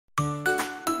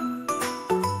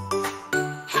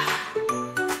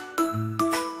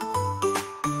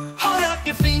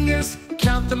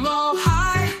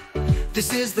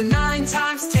This is the 9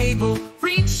 times table,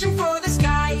 reaching for the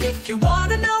sky. If you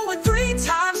wanna know what 3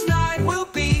 times 9 will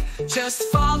be, just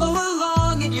follow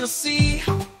along and you'll see.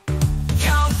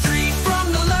 Count 3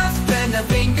 from the left, bend a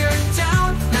finger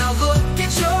down. Now look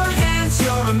at your hands,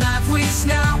 you're a math whiz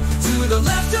now. To the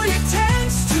left are your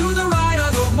tens, to the right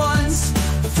are the ones.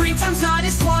 3 times 9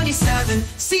 is 27,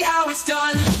 see how it's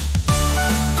done.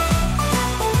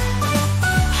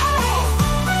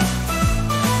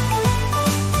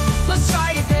 Let's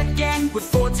try it again with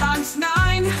 4 times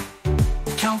 9.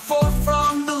 Count 4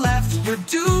 from the left, you're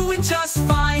doing just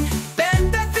fine.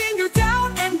 Bend that finger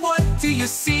down and what do you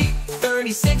see?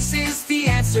 36 is the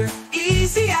answer,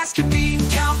 easy as can be.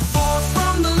 Count 4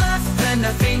 from the left, bend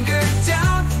that finger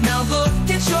down. Now look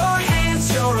at your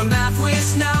hands, you're a math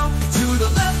whiz now. To the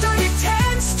left are your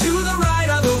tens, to the right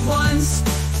are the ones.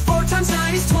 4 times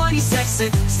 9 is 26,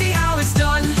 see how it's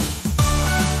done.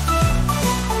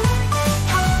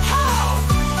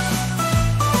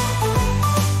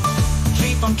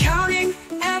 Keep on counting,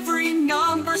 every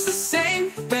number's the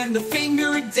same. Bend the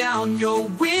finger down, you'll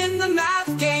win the math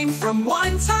game. From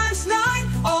 1 times 9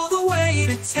 all the way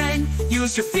to 10.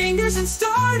 Use your fingers and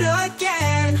start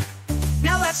again.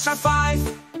 Now let's try 5.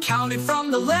 Count it from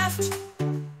the left,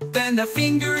 bend the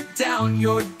finger down,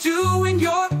 you're doing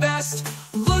your best.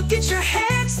 Look at your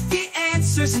hands, the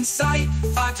answer's in sight.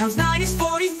 5 times 9 is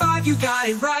 45, you got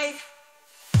it right.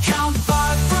 Count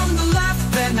 5 from the left,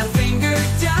 bend the finger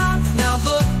down. Now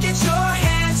look at your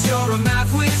hands, you're a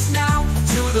math whiz now.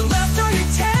 To the left are your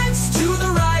tens, to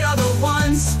the right are the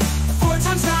ones. 4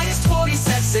 times 9 is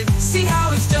 26, see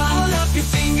how it's done. Hold up your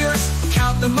fingers,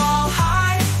 count them all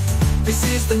high. This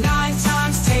is the 9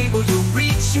 times table, you're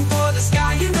reaching for the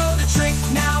sky. You know the trick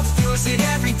now, use it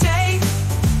every day.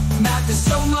 Math is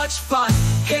so much fun,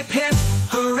 hip hip,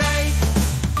 hooray.